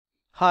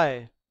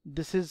Hi,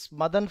 this is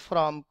Madan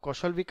from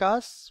Kaushal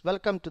Vikas.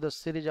 Welcome to the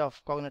series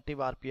of cognitive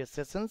RPA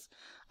sessions.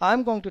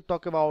 I'm going to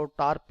talk about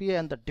RPA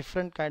and the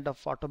different kind of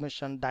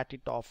automation that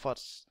it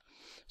offers.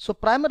 So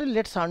primarily,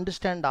 let's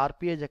understand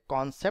RPA as a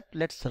concept.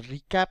 Let's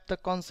recap the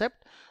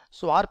concept.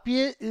 So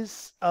RPA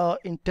is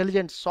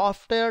intelligent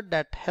software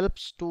that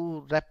helps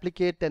to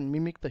replicate and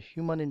mimic the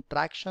human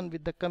interaction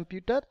with the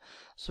computer.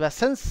 So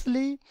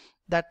essentially,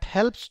 that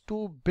helps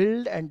to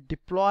build and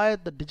deploy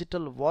the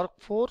digital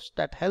workforce,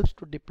 that helps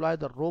to deploy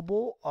the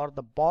robo or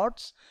the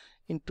bots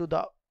into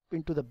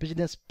the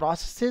business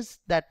processes,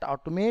 that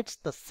automates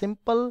the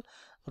simple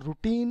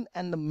routine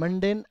and the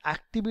mundane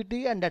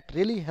activity, and that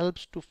really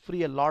helps to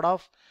free a lot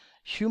of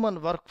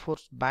human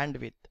workforce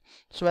bandwidth.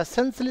 So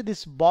essentially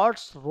this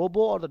bots, robo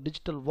or the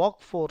digital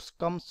workforce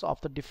comes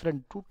of the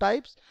different two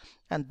types,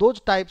 and those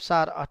types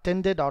are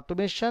attended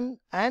automation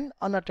and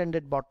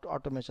unattended bot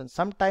automation.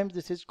 Sometimes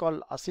this is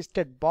called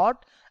assisted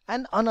bot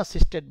and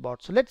unassisted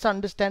bot. So let's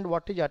understand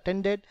what is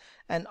attended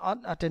and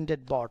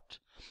unattended bot.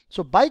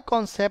 So by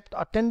concept,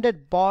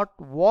 attended bot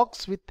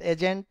works with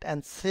agent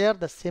and share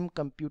the same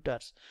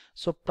computers.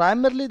 So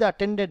primarily the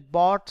attended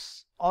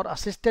bots or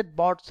assisted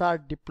bots are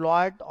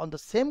deployed on the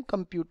same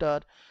computer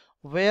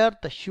where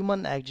the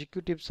human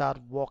executives are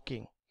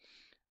working.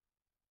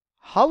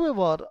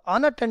 However,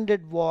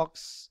 unattended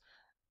works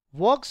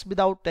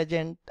without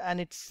agent, and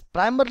it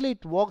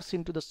works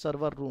into the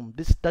server room.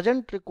 This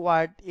doesn't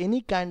require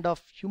any kind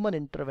of human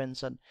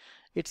intervention.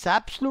 It's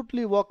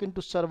absolutely work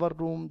into server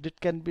room. It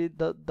can be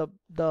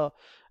the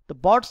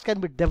bots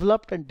can be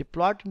developed and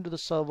deployed into the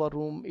server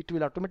room. It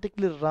will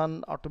automatically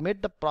run,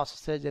 automate the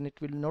processes, and it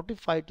will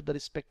notify to the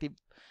respective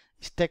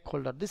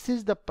stakeholder. This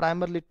is the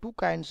primarily two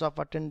kinds of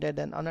attended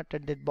and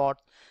unattended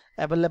bots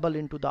available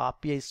into the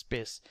RPA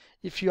space.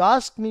 If you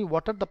ask me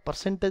what are the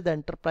percentage the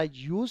enterprise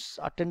use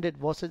attended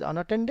versus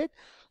unattended,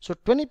 so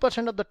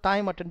 20% of the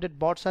time attended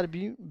bots are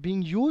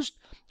being used.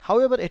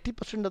 However,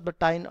 80% of the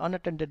time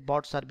unattended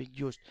bots are being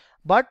used.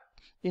 But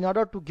in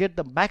order to get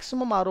the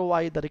maximum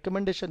ROI, the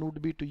recommendation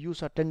would be to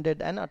use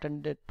attended and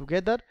unattended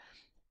together.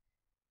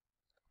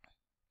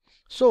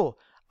 So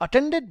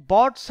attended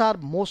bots are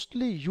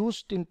mostly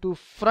used into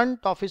front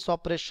office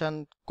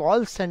operation,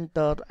 call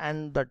center,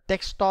 and the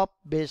desktop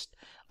based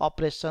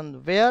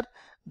operation where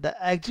the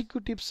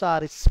executives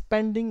are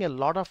spending a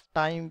lot of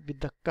time with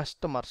the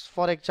customers.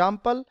 For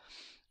example,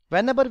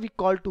 whenever we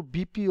call to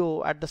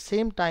BPO, at the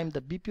same time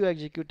the BPO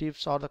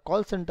executives or the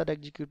call center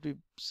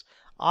executives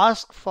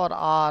ask for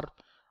our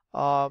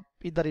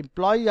either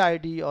employee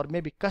ID or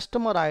maybe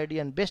customer ID,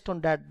 and based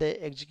on that they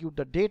execute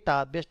the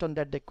data, based on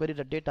that they query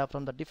the data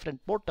from the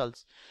different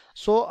portals.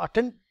 So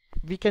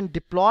we can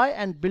deploy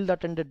and build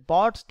attended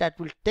bots that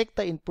will take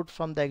the input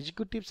from the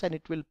executives and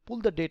it will pull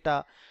the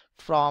data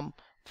from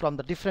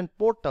the different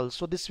portals.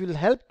 So this will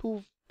help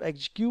to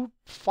execute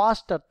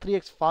faster,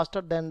 3x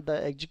faster than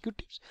the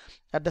executives.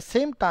 At the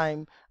same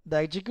time,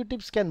 the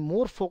executives can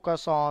more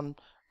focus on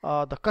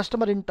the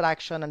customer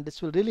interaction, and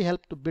this will really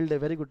help to build a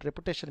very good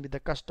reputation with the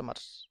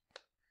customers.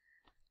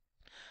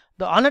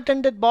 The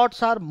unattended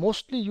bots are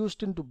mostly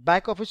used into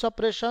back office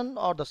operation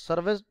or the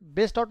service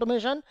based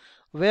automation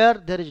where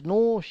there is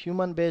no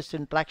human based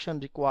interaction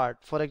required.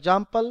 For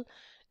example,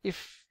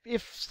 if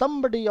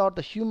somebody or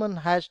the human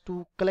has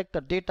to collect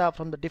the data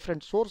from the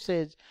different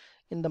sources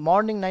in the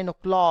morning 9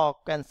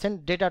 o'clock and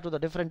send data to the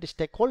different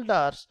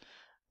stakeholders,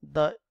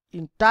 the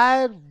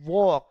entire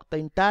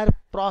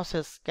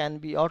process can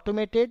be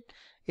automated.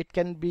 It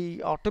can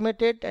be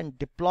automated and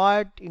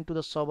deployed into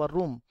the server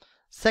room.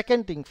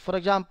 Second thing, for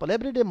example,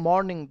 every day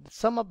morning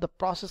some of the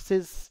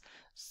processes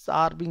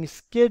are being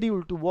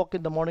scheduled to work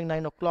in the morning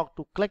 9 o'clock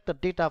to collect the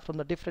data from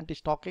the different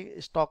stock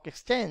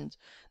exchange.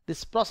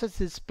 This process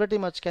is pretty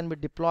much can be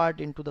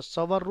deployed into the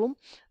server room.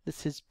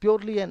 This is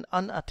purely an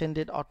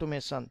unattended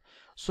automation.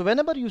 So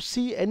whenever you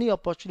see any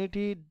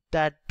opportunity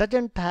that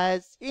doesn't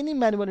has any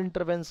manual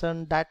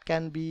intervention that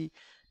can be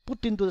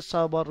put into the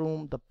server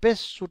room, the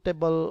best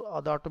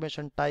suitable the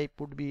automation type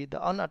would be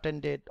the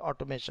unattended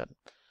automation.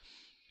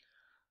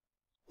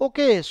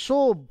 Okay,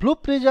 so Blue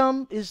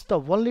Prism is the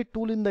only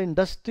tool in the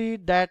industry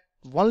that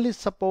only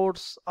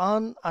supports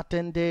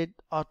unattended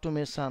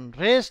automation.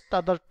 Rest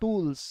other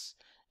tools,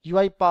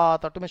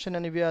 UiPath, Automation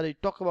Anywhere, you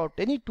talk about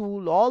any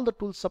tool, all the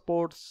tools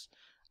supports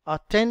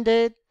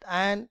attended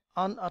and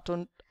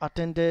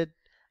unattended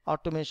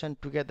automation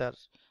together,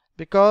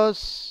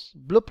 because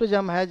Blue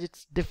Prism has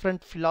its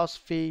different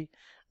philosophy,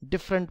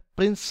 different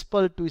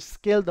principle to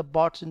scale the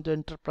bots into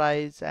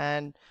enterprise,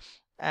 and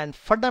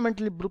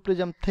fundamentally Blue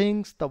Prism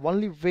thinks the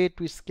only way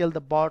to scale the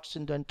bots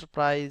into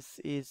enterprise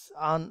is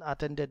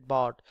unattended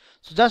bot.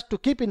 So just to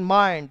keep in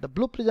mind, the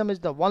Blue Prism is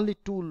the only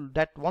tool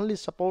that only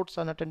supports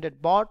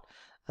unattended bot.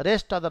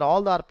 Rest other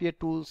all the RPA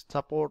tools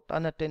support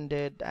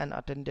unattended and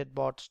attended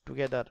bots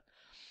together.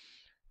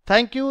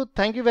 Thank you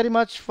very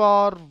much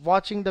for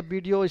watching the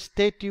video.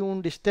 Stay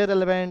tuned, stay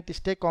relevant,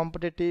 stay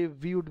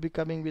competitive. We would be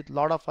coming with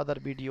lot of other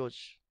videos.